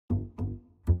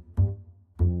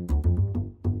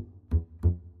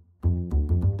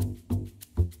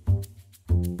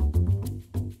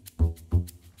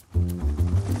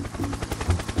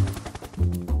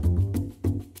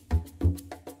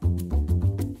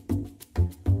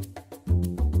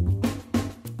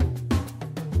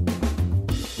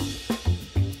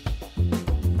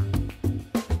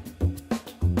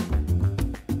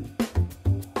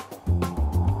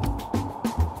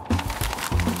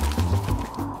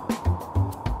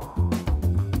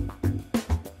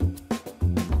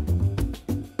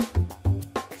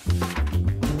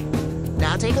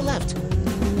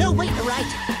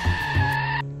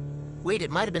right,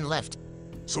 it might have been left.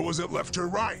 So was it left or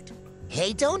right?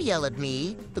 Hey, don't yell at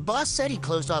me. The boss said he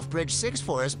closed off Bridge 6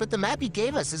 for us, but the map he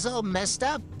gave us is all messed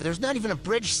up. There's not even a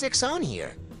Bridge 6 on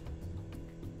here.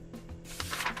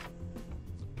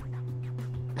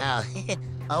 Oh,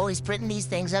 always printing these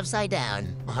things upside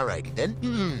down. Alrighty then.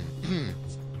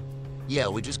 Yeah,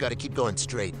 we just gotta keep going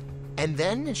straight. And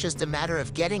then it's just a matter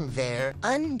of getting there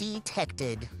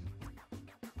undetected.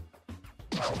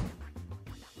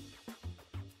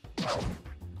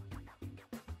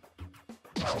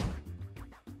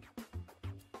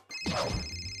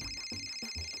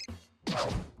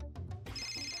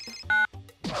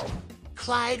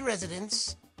 Clyde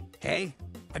residence. Hey,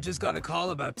 I just got a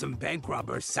call about some bank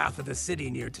robbers south of the city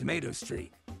near Tomato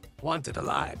Street. Wanted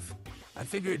alive. I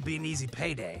figured it'd be an easy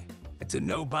payday. It's a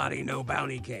no body, no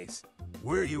bounty case.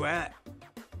 Where are you at?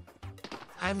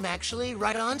 I'm actually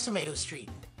right on Tomato Street.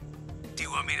 Do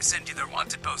you want me to send you their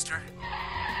wanted poster?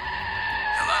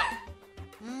 Hello?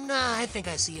 Nah, I think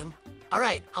I see him. All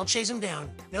right, I'll chase him down.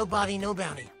 No body, no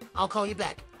bounty. I'll call you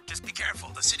back. Just be careful,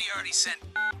 the city already sent...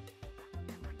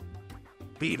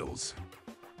 Beatles.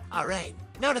 All right,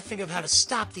 now to think of how to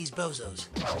stop these bozos.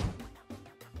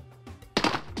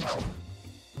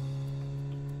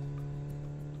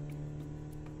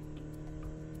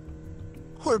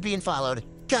 We're being followed.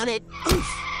 Gun it. Oof.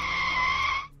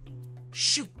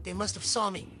 Shoot, they must have saw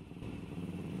me.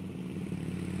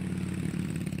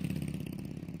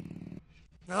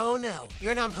 Oh no,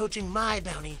 you're not poaching my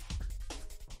bounty.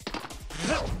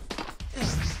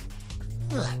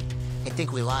 I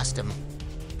think we lost him.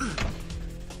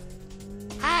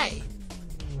 Hi!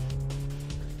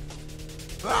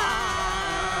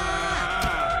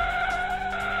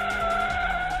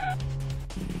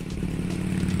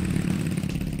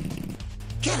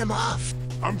 Get him off!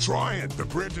 I'm trying. The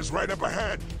bridge is right up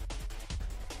ahead.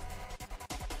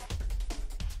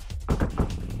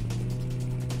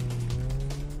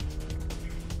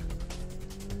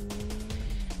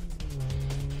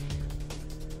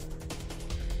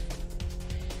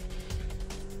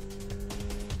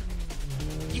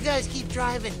 You guys keep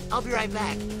driving. I'll be right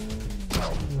back.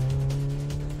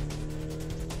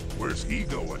 Where's he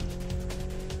going?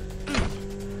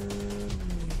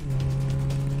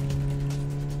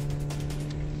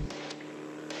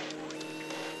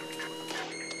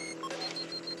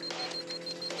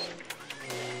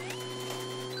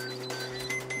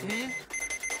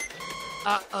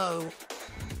 Uh-oh.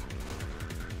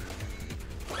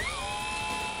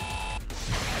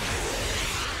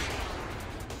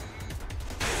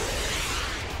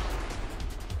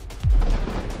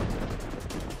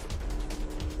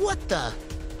 What the?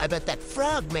 I bet that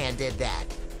Frog man did that.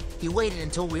 He waited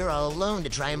until we were all alone to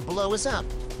try and blow us up.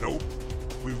 Nope.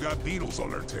 We've got beetles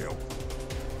on our tail.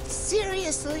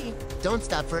 Seriously? Don't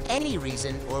stop for any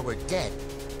reason or we're dead.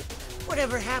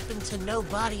 Whatever happened to no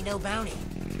body, no bounty?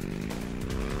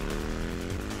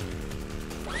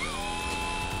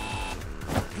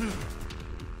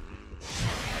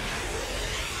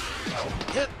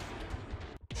 Yep.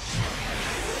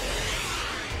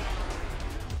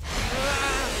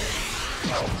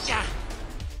 Yeah.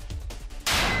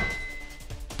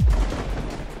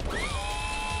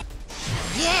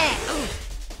 Yeah. Ooh.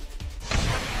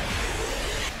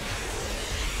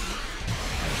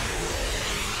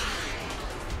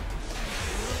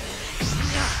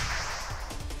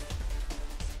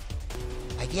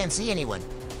 I can't see anyone.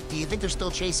 Do you think they're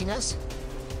still chasing us?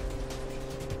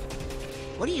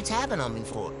 What are you tapping on me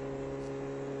for?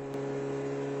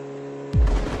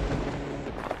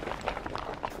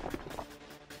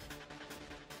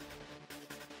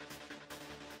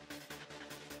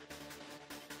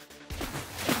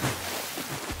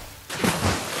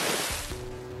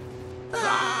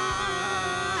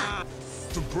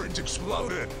 The bridge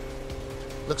exploded.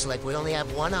 Looks like we only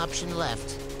have one option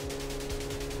left.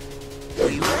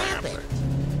 Grab it!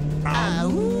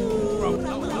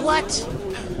 What?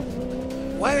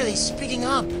 Why are they speeding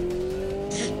up?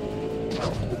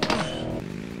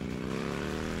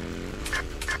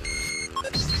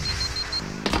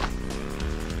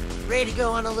 Ready to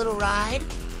go on a little ride?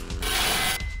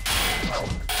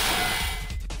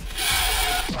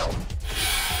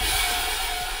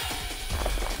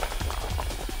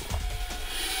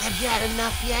 Have you had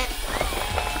enough yet?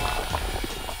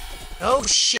 Oh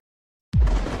shit!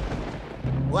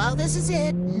 Well, this is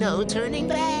it. No turning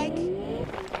back.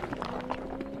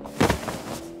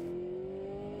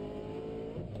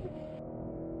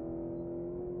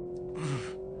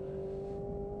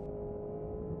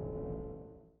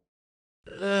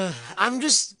 I'm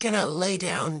just gonna lay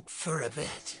down for a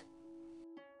bit.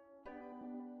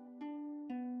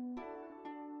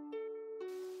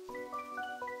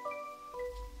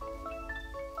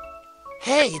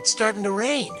 Hey, it's starting to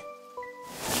rain.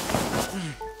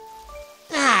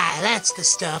 Ah, that's the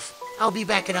stuff. I'll be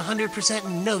back at 100%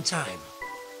 in no time.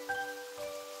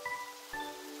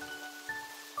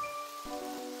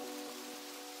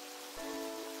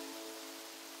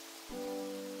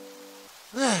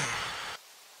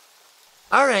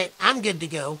 Alright, I'm good to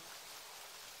go.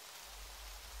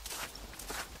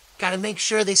 Gotta make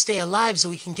sure they stay alive so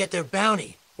we can get their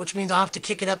bounty, which means I'll have to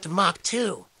kick it up to Mach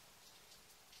 2.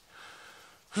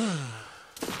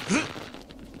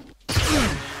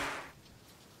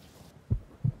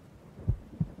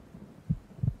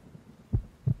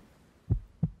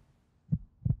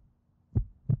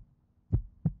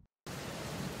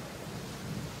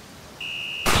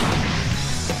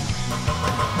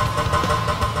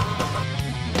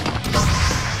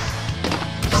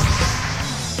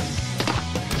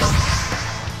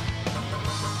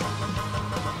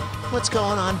 What's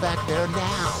going on back there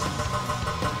now?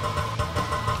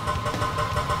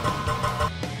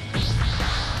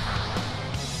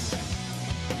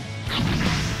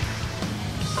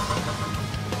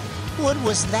 What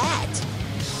was that?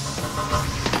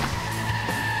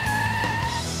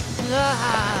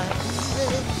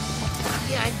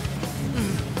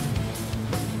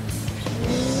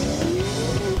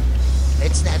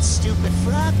 It's that stupid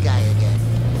frog guy again.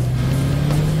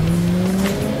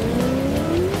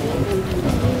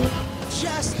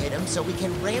 Just hit him so we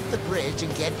can ramp the bridge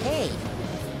and get paid.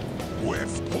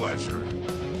 With pleasure.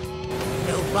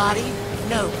 No body,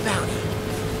 no bounty.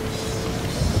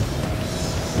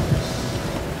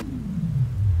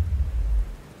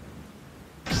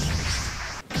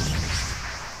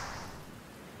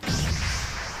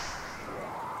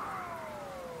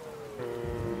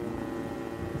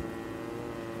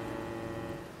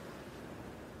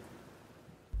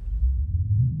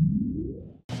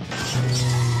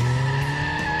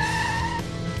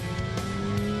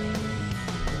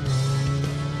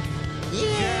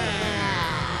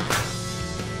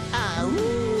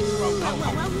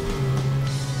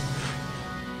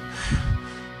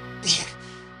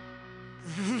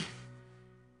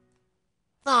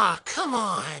 Aw, come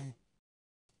on.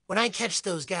 When I catch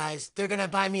those guys, they're gonna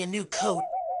buy me a new coat.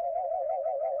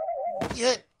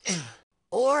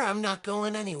 Or I'm not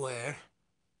going anywhere.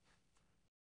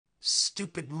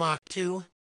 Stupid Mach 2.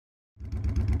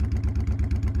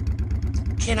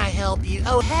 Can I help you?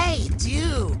 Oh, hey, it's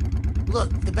you. Look,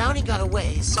 the bounty got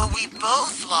away, so we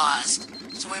both lost.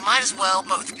 So we might as well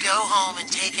both go home and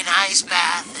take an ice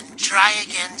bath and try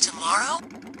again tomorrow?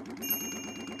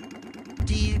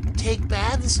 Do you take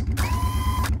baths?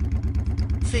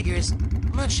 Figures.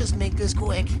 Let's just make this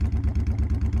quick.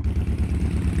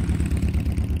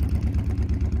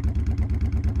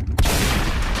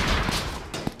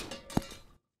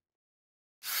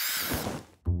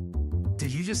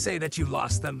 Did you just say that you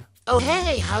lost them? Oh,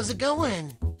 hey, how's it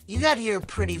going? You got here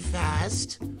pretty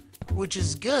fast, which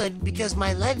is good because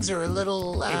my legs are a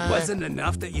little, It wasn't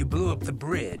enough that you blew up the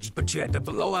bridge, but you had to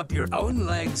blow up your own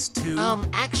legs too.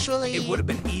 Actually... It would have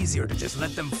been easier to just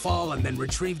let them fall and then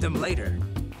retrieve them later.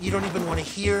 You don't even want to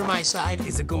hear my side?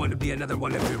 Is it going to be another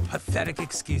one of your pathetic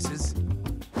excuses?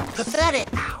 Pathetic?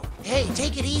 Ow. Hey,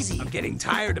 take it easy. I'm getting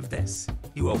tired of this.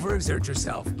 You overexert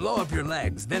yourself, blow up your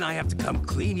legs, then I have to come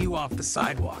clean you off the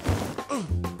sidewalk.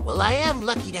 Well, I am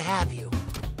lucky to have you.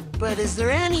 But is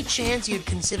there any chance you'd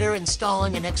consider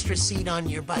installing an extra seat on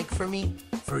your bike for me?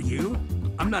 For you?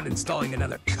 I'm not installing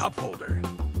another cup holder.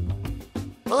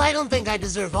 Well, I don't think I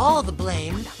deserve all the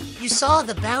blame. You saw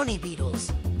the bounty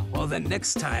beetles. Well, then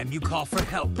next time you call for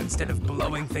help instead of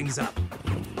blowing things up.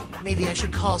 Maybe I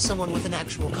should call someone with an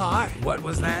actual car. What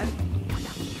was that?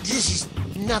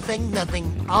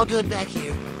 Nothing. All good back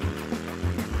here.